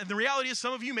mad. And the reality is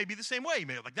some of you may be the same way. You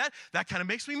may be like, that kind of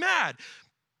makes me mad.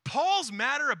 Paul's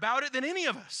madder about it than any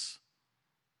of us.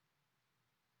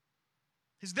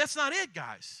 That's not it,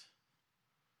 guys.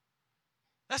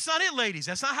 That's not it, ladies.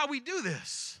 That's not how we do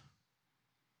this.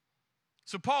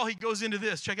 So Paul, he goes into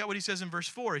this. Check out what he says in verse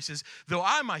 4. He says, though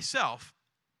I myself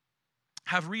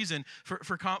have reason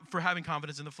for having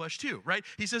confidence in the flesh too, right?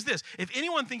 He says this, if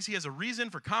anyone thinks he has a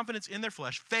reason for confidence in their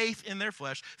flesh, faith in their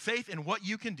flesh, faith in what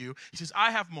you can do, he says,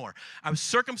 I have more. I was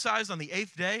circumcised on the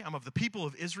 8th day. I'm of the people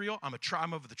of Israel. I'm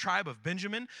of the tribe of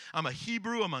Benjamin. I'm a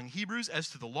Hebrew among Hebrews as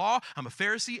to the law. I'm a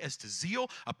Pharisee as to zeal,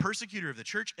 a persecutor of the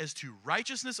church as to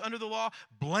righteousness under the law,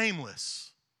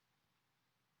 blameless.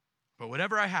 But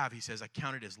whatever I have, he says, I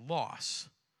count it as loss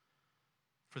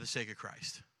for the sake of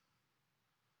Christ.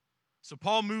 So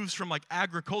Paul moves from like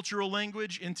agricultural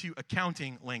language into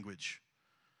accounting language.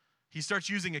 He starts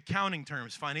using accounting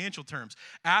terms, financial terms,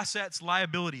 assets,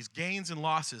 liabilities, gains, and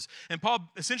losses. And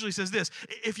Paul essentially says this,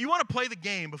 if you want to play the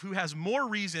game of who has more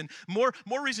reason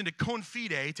to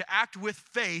confide, to act with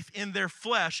faith in their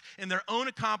flesh, in their own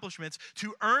accomplishments,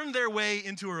 to earn their way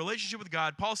into a relationship with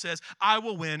God, Paul says, I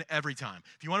will win every time.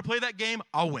 If you want to play that game,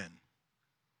 I'll win.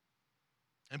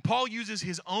 And Paul uses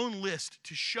his own list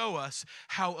to show us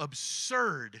how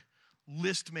absurd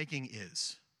list making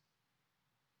is.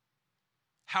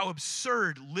 How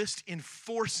absurd list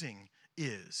enforcing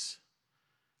is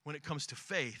when it comes to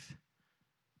faith.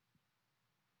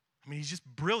 I mean, he's just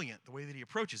brilliant the way that he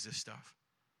approaches this stuff.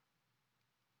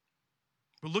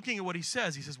 But looking at what he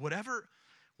says, whatever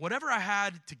I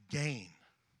had to gain,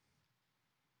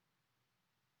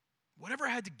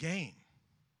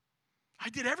 I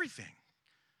did everything.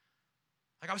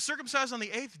 Like I was circumcised on the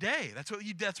 8th day.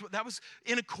 That was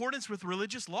in accordance with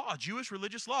religious law, Jewish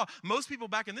religious law. Most people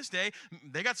back in this day,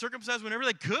 they got circumcised whenever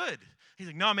they could. He's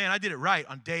like, no, man, I did it right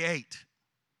on day 8.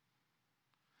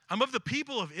 I'm of the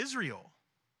people of Israel.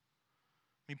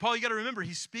 I mean, Paul, you got to remember,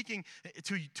 he's speaking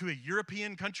to a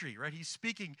European country, right? He's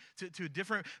speaking to a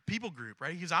different people group,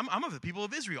 right? I'm of the people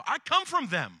of Israel. I come from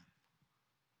them.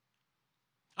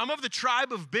 I'm of the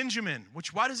tribe of Benjamin,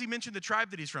 why does he mention the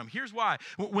tribe that he's from? Here's why.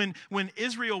 When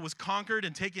Israel was conquered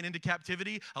and taken into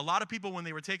captivity, a lot of people, when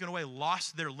they were taken away,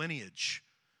 lost their lineage.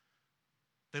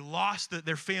 They lost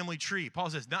their family tree. Paul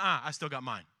says, nah, I still got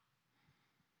mine.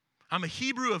 I'm a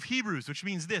Hebrew of Hebrews, which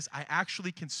means this, I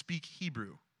actually can speak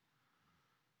Hebrew.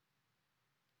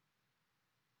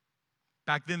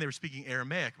 Back then, they were speaking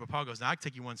Aramaic, but Paul goes, now I can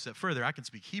take you one step further. I can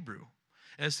speak Hebrew.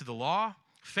 As to the law,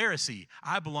 Pharisee,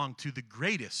 I belong to the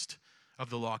greatest of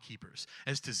the law keepers.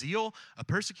 As to zeal, a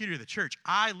persecutor of the church,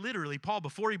 Paul,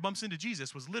 before he bumps into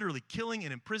Jesus, was literally killing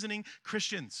and imprisoning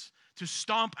Christians to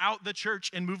stomp out the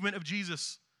church and movement of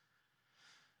Jesus.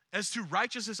 As to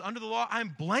righteousness under the law,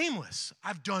 I'm blameless.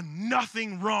 I've done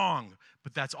nothing wrong,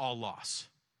 but that's all loss.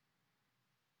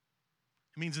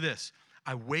 It means this.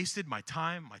 I wasted my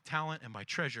time, my talent, and my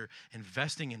treasure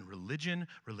investing in religion,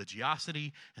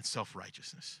 religiosity, and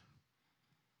self-righteousness.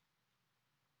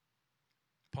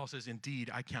 Paul says,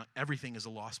 indeed, I count everything as a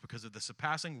loss because of the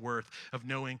surpassing worth of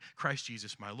knowing Christ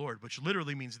Jesus, my Lord, which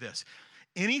literally means this.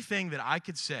 Anything that I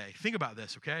could say, think about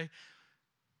this, okay?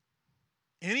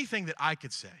 Anything that I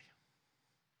could say,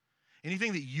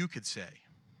 anything that you could say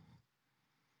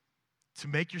to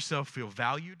make yourself feel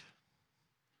valued,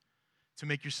 to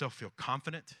make yourself feel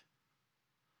confident,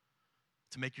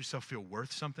 to make yourself feel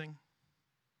worth something,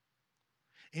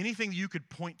 anything you could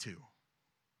point to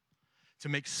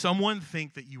make someone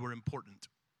think that you are important.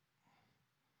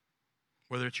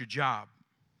 Whether it's your job,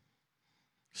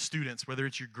 students, whether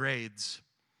it's your grades,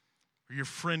 or your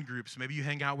friend groups. Maybe you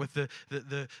hang out with the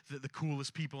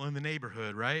coolest people in the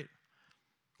neighborhood, right?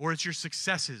 Or it's your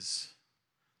successes.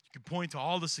 You can point to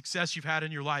all the success you've had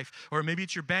in your life. Or maybe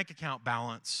it's your bank account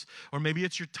balance. Or maybe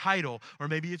it's your title. Or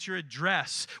maybe it's your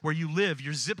address, where you live,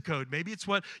 your zip code. Maybe it's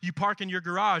what you park in your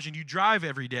garage and you drive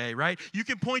every day, right? You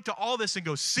can point to all this and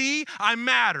go, see, I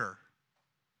matter.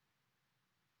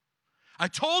 I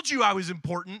told you I was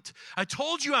important. I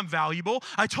told you I'm valuable.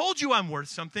 I told you I'm worth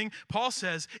something. Paul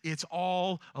says it's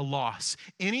all a loss.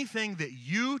 Anything that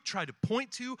you try to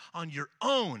point to on your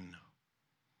own,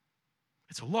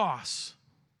 it's a loss.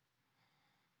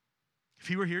 If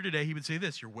he were here today, he would say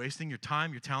this: you're wasting your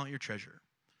time, your talent, your treasure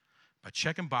by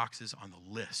checking boxes on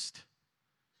the list.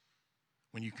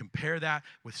 When you compare that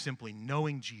with simply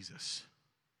knowing Jesus.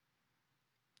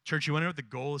 Church, you want to know what the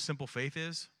goal of simple faith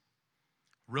is?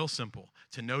 Real simple.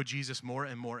 To know Jesus more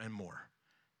and more and more.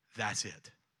 That's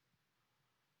it.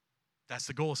 That's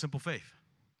the goal of simple faith.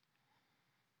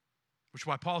 Which is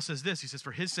why Paul says this. He says,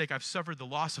 for his sake I've suffered the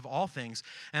loss of all things,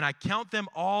 and I count them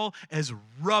all as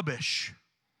rubbish.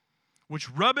 Which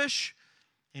rubbish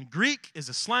in Greek is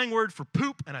a slang word for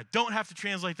poop, and I don't have to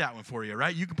translate that one for you,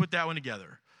 right? You can put that one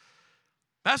together.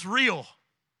 That's real.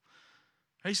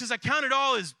 He says, I count it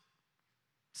all as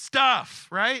stuff,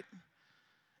 right?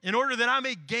 In order that I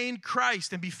may gain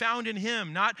Christ and be found in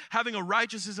him, not having a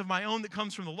righteousness of my own that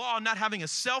comes from the law, not having a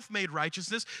self-made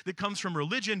righteousness that comes from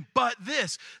religion, but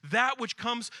this, that which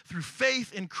comes through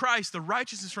faith in Christ, the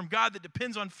righteousness from God that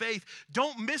depends on faith.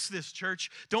 Don't miss this,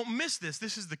 church. Don't miss this.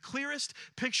 This is the clearest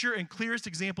picture and clearest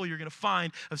example you're going to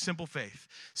find of simple faith.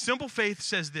 Simple faith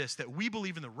says this, that we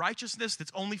believe in the righteousness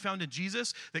that's only found in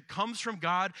Jesus, that comes from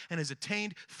God and is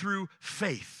attained through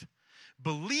faith.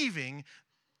 Believing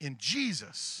in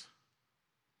Jesus,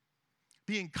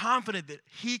 being confident that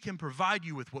he can provide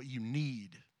you with what you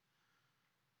need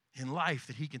in life,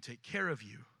 that he can take care of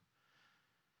you.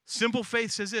 Simple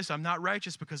faith says this, I'm not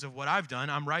righteous because of what I've done.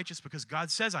 I'm righteous because God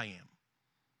says I am.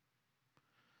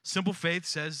 Simple faith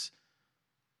says,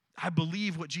 I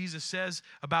believe what Jesus says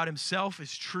about himself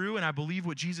is true, and I believe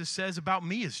what Jesus says about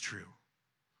me is true.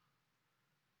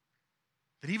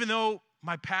 That even though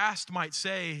my past might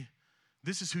say,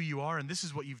 this is who you are and this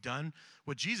is what you've done,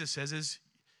 what Jesus says is,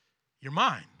 you're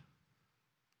mine.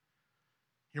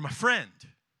 You're my friend.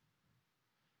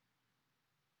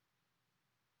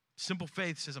 Simple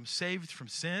faith says I'm saved from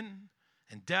sin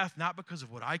and death, not because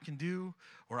of what I can do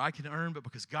or I can earn, but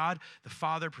because God the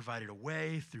Father provided a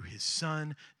way through his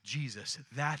Son, Jesus.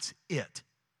 That's it.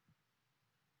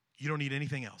 You don't need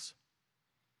anything else.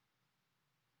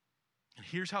 And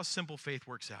here's how simple faith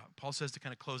works out. Paul says to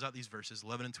kind of close out these verses,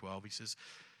 11 and 12, he says,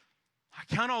 I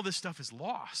count all this stuff as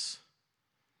loss.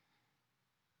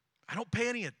 I don't pay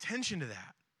any attention to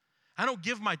that. I don't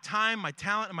give my time, my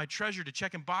talent, and my treasure to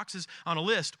checking boxes on a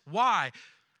list. Why?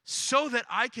 So that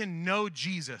I can know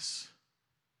Jesus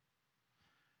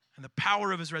and the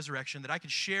power of his resurrection, that I can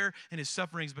share in his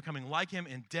sufferings, becoming like him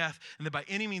in death, and that by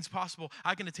any means possible,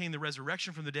 I can attain the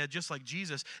resurrection from the dead just like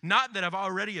Jesus. Not that I've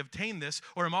already obtained this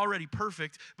or I'm already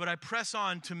perfect, but I press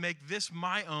on to make this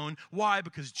my own. Why?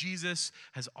 Because Jesus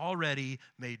has already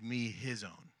made me his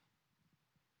own.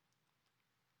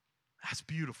 That's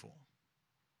beautiful.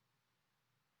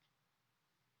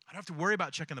 I don't have to worry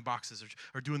about checking the boxes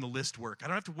or doing the list work. I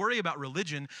don't have to worry about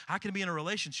religion. I can be in a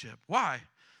relationship. Why?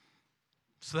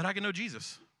 So that I can know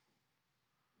Jesus.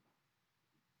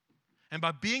 And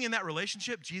by being in that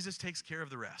relationship, Jesus takes care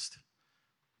of the rest.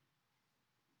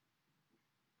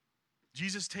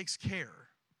 Jesus takes care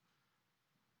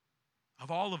of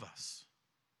all of us.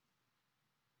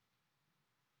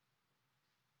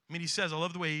 I mean, he says, I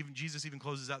love the way Jesus even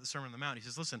closes out the Sermon on the Mount. He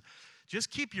says, listen, just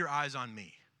keep your eyes on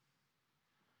me.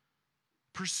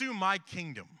 Pursue my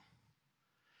kingdom,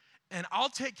 and I'll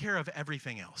take care of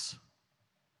everything else.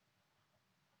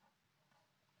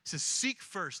 He says, seek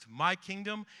first my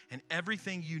kingdom, and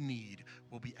everything you need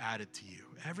will be added to you.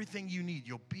 Everything you need,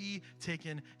 you'll be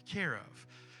taken care of.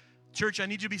 Church, I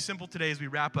need you to be simple today as we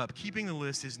wrap up. Keeping the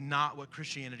list is not what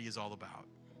Christianity is all about.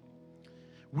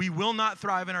 We will not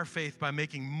thrive in our faith by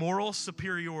making moral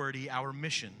superiority our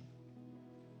mission.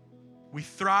 We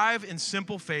thrive in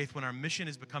simple faith when our mission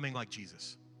is becoming like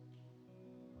Jesus.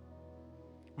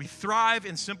 We thrive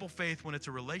in simple faith when it's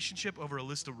a relationship over a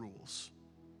list of rules.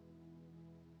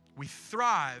 We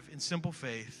thrive in simple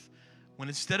faith when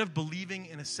instead of believing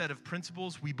in a set of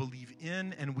principles, we believe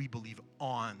in and we believe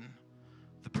on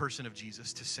the person of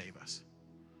Jesus to save us.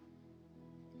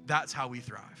 That's how we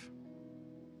thrive.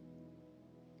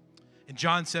 In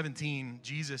John 17,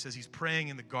 Jesus, as he's praying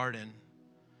in the garden,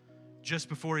 just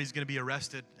before he's going to be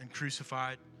arrested and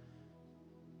crucified,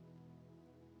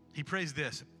 he prays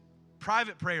this,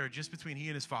 private prayer just between he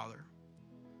and his Father.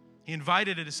 He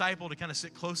invited a disciple to kind of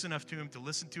sit close enough to him to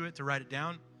listen to it, to write it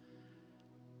down.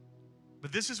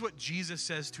 But this is what Jesus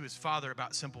says to his Father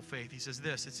about simple faith. He says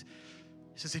this,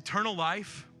 he says, eternal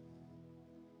life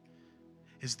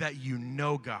is that you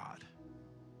know God,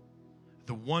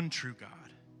 the one true God,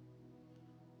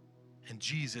 and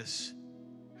Jesus,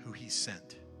 who he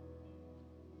sent.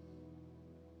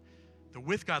 The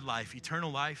with God life,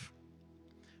 eternal life,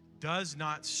 does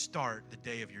not start the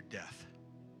day of your death.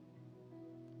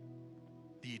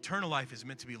 The eternal life is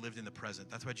meant to be lived in the present.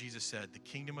 That's why Jesus said, the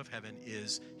kingdom of heaven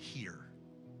is here.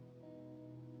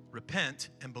 Repent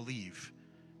and believe.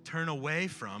 Turn away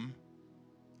from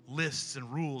lists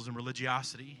and rules and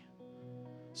religiosity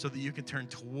so that you can turn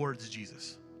towards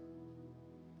Jesus.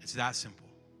 It's that simple.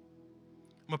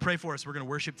 I'm I'm going to pray for us. We're going to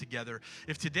worship together.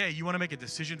 If today you want to make a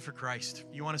decision for Christ,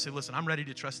 you want to say, listen, I'm ready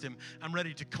to trust him. I'm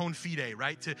ready to confide,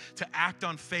 right? To act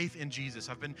on faith in Jesus.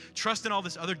 I've been trusting all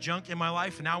this other junk in my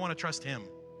life, and now I want to trust him.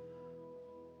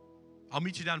 I'll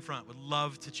meet you down front. Would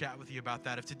love to chat with you about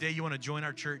that. If today you want to join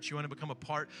our church, you want to become a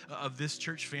part of this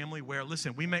church family where,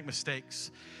 listen, we make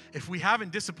mistakes. If we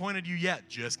haven't disappointed you yet,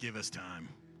 just give us time.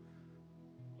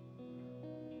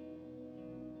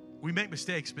 We make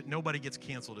mistakes, but nobody gets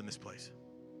canceled in this place.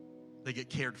 They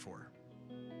get cared for.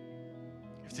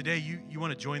 If today you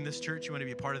want to join this church, you want to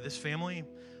be a part of this family,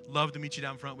 love to meet you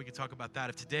down front. We can talk about that.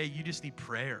 If today you just need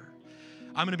prayer,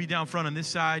 I'm going to be down front on this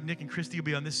side. Nick and Christy will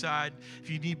be on this side.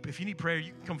 If you need prayer,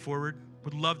 you can come forward.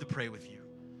 Would love to pray with you.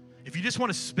 If you just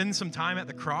want to spend some time at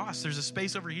the cross, there's a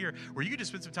space over here where you can just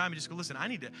spend some time and just go, listen,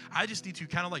 I just need to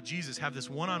kind of like Jesus have this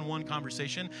one-on-one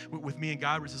conversation with me and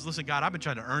God where it says, listen, God, I've been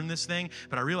trying to earn this thing,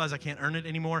 but I realize I can't earn it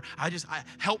anymore.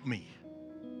 Help me.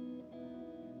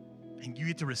 And you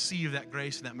get to receive that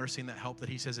grace and that mercy and that help that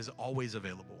he says is always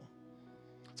available.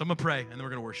 So I'm going to pray, and then we're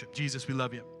going to worship. Jesus, we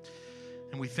love you.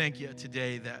 And we thank you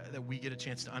today that we get a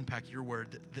chance to unpack your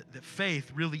word, that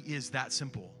faith really is that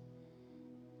simple.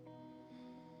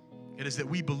 It is that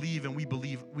we believe and we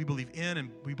believe in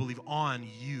and we believe on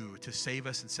you to save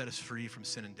us and set us free from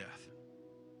sin and death.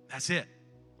 That's it.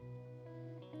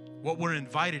 What we're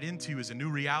invited into is a new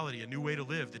reality, a new way to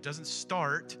live that doesn't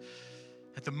start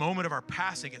at the moment of our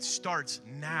passing. It starts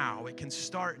now. It can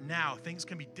start now. Things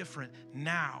can be different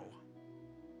now.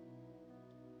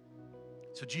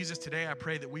 So Jesus, today I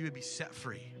pray that we would be set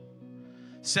free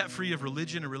of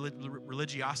religion and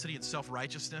religiosity and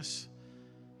self-righteousness,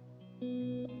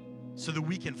 so that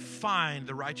we can find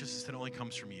the righteousness that only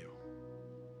comes from you.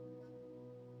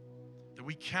 That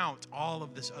we count all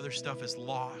of this other stuff as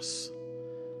loss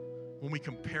when we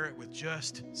compare it with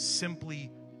just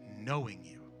simply knowing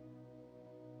you.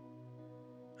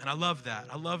 And I love that.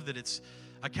 I love that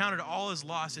I count it all as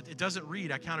loss. It doesn't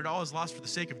read, I count it all as loss for the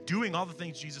sake of doing all the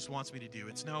things Jesus wants me to do.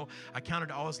 It's no, I count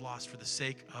it all as loss for the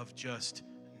sake of just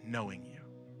knowing you.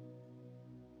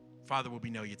 Father, will we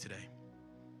know you today?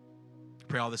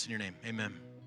 Pray all this in your name. Amen.